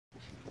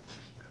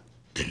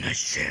the night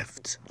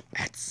shift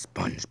at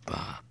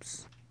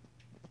SpongeBob's.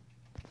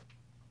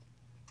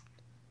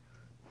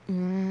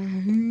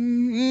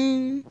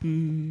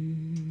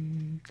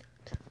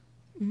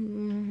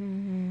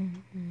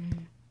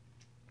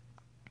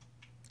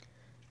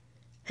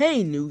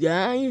 Hey, new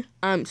guy,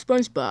 I'm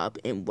SpongeBob,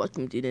 and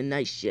welcome to the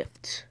night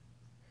shift.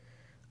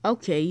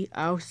 Okay,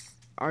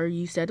 are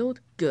you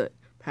settled? Good.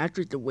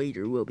 Patrick the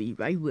waiter will be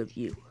right with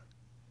you.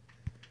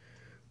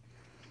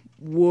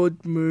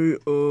 What may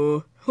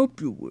I help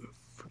you with?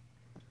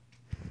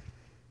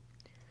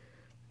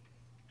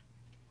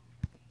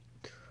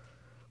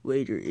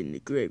 Waiter in the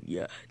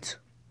graveyard.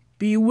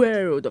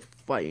 Beware of the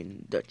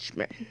Flying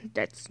Dutchman.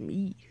 That's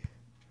me.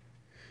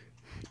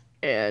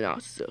 And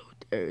also,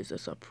 there is a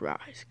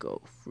surprise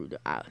go through the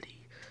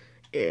alley.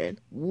 And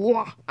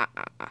wah!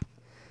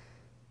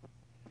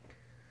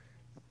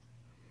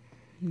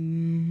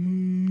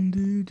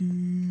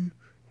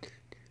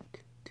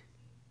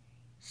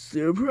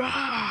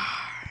 Surprise!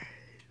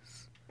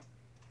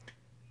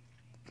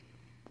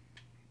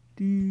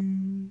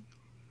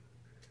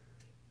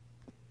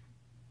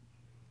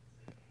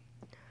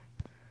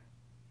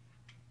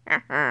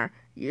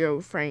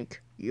 You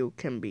think you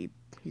can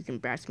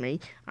pass me?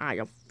 I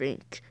don't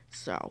think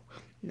so.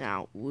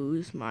 Now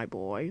lose, my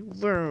boy,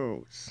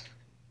 lose.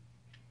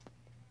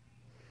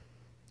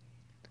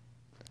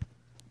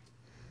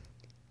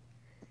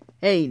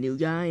 Hey, new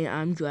guy,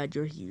 I'm glad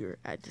you're here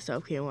at the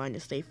South Carolina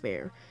State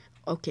Fair.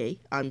 Okay,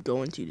 I'm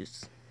going to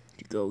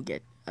go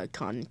get a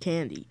cotton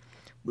candy.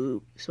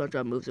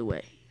 SpongeBob moves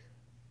away.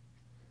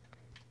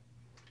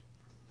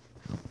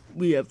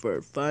 We have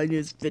our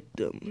finest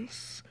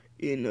victims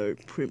in our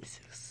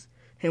premises.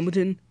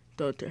 Hamilton,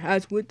 Dr.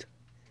 Haswood,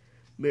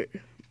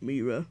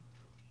 Mira,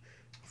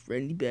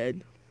 Friendly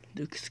Bed,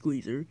 the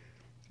Squeezer,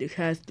 the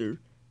Caster,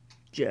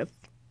 Jeff,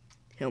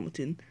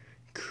 Hamilton,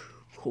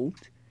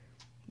 Colt,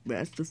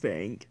 Master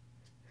Fang,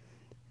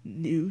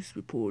 News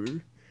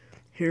Reporter,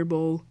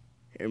 Hairball,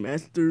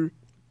 Hairmaster,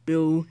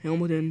 Bill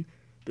Hamilton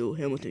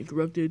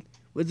Corrupted,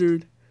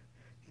 Wizard,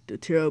 the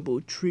Terrible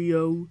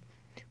Trio,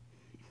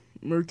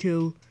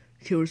 Merkill,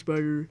 Killer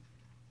Spider,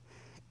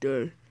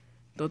 the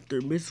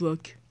Dr.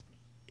 Misluck,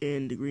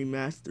 and the Green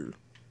Master.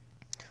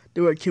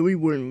 There are Kiwi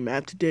Warren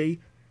map today.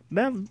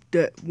 Map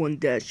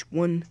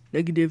 1-1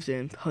 negatives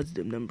and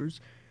positive numbers.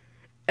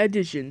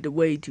 Addition, the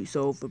way to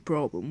solve a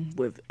problem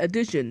with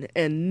addition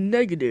and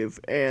negative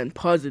and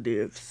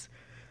positives.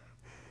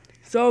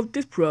 Solve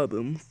this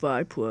problem,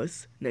 5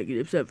 plus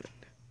 -7.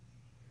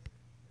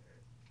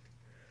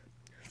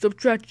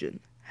 Subtraction,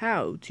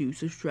 how to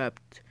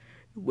subtract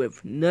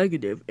with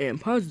negative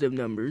and positive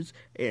numbers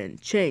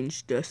and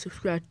change the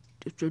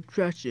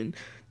subtraction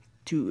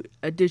to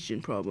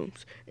addition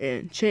problems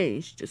and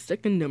change the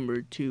second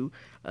number to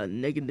a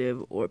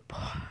negative or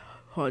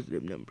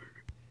positive number.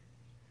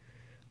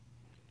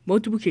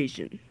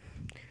 Multiplication.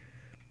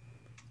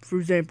 For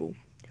example,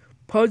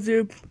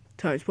 positive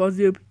times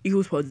positive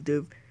equals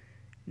positive,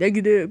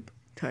 negative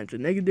times a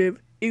negative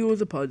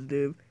equals a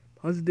positive,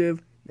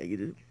 positive,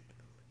 negative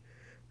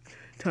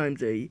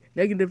times a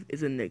negative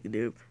is a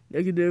negative,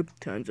 negative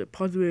times a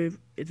positive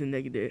is a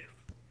negative.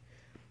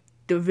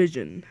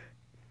 Division.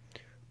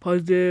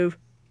 Positive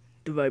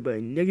divided by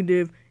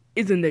negative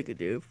is a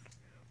negative.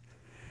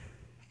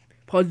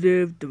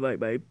 Positive divided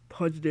by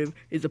positive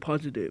is a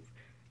positive.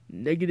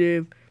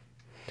 Negative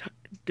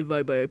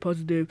divided by a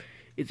positive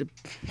is a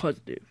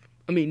positive.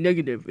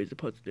 Negative is a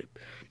positive.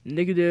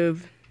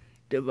 Negative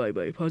divided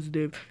by a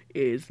positive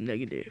is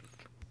negative.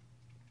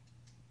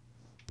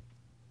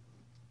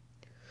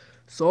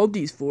 Solve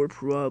these 4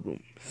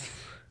 problems.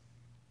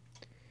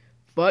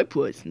 5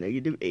 plus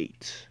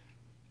 -8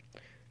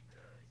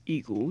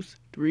 equals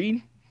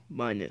 3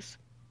 minus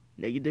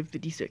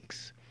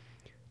 -56.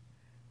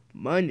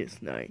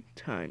 Minus 9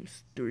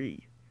 times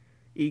 3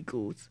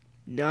 equals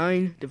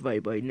 9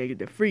 divided by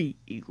 -3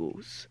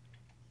 equals.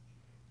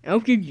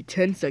 I'll give you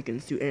 10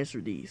 seconds to answer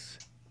these.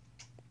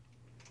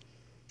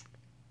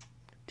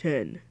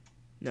 10,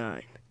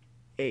 9,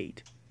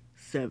 8,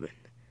 7,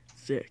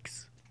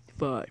 6,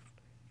 5,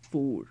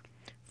 4,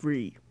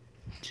 3,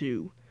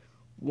 2,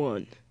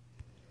 1.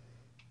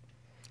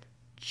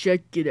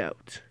 Check it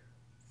out.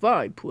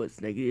 5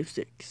 plus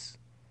 -6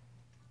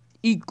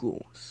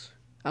 equals.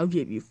 I'll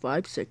give you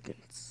 5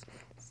 seconds.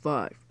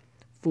 5,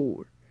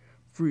 4,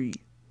 3,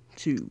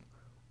 2,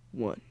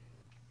 1.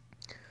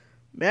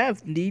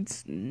 Math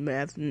needs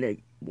math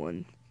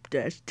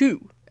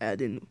 -1-2.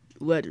 Add in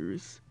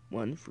letters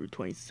 1 through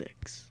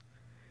 26.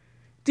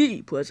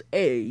 D plus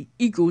A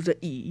equals a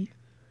E.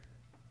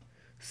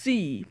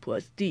 C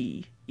plus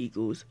D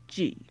equals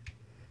G.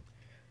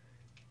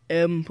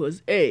 M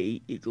plus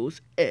A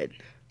equals N.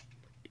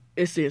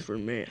 It stands for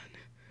man.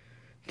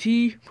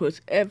 T plus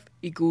F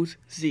equals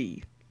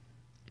Z.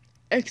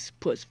 X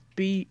plus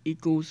B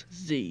equals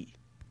Z.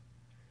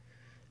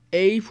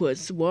 A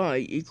plus Y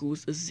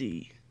equals a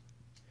Z.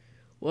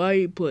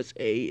 Y plus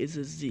A is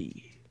a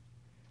Z.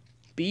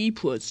 B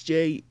plus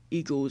J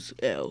equals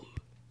L.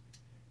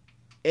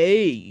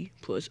 A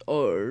plus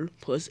R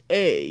plus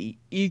A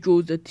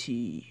equals a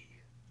T.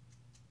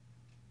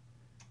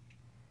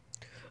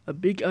 a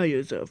big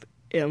iOS of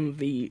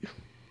MVS3.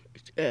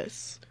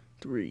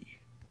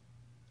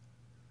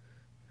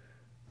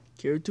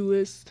 Character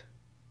list.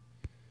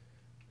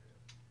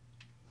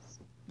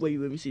 Wait,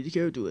 let me see the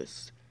character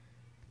list.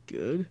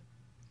 Good.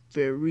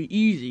 Very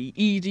easy.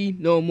 Easy,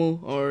 normal,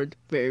 hard,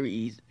 very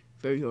easy.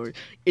 Very hard.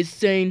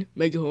 Insane,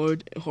 mega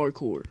hard, and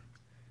hardcore.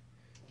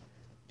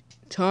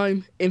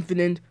 Time,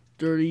 infinite,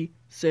 30,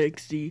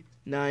 60,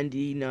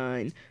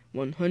 99,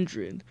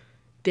 100.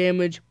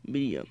 Damage,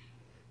 medium.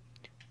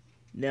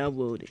 Now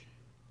loading.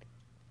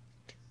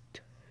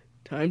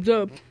 Time's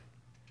up.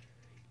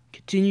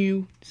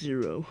 Continue,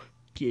 0.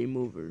 Game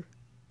over.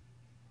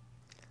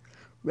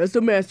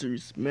 Wrestle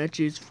Masters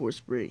matches for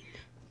spring.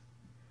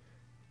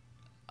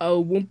 I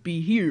won't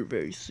be here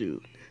very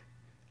soon.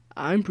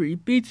 I'm pretty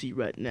busy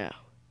right now.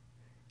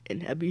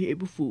 And happy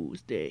April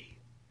Fool's Day.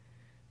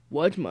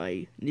 Watch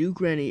my new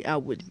Granny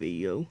Outwit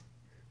video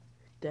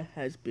that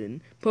has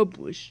been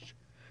published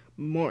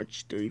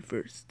March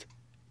 31st.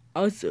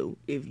 Also,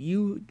 if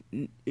you're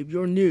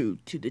new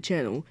to the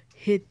channel,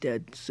 hit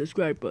that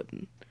subscribe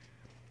button.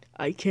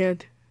 I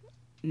can't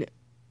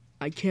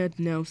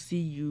now see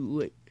you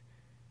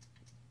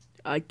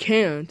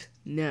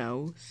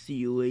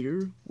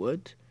later.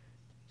 What?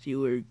 See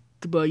you later.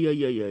 Goodbye.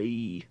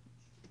 Yeah.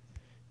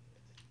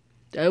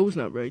 That was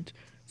not right.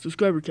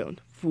 Subscriber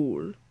count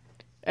 4.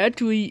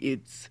 Actually,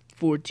 it's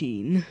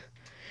 14.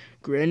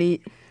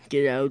 Granny,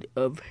 get out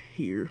of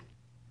here.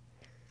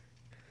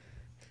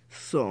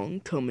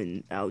 Song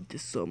coming out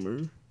this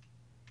summer.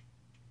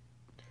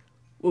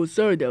 Well,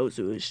 sorry that was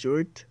really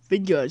short.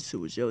 Thank you guys so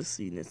much. I'll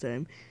see you next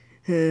time.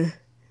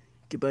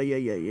 Goodbye.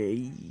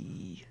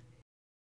 Yeah.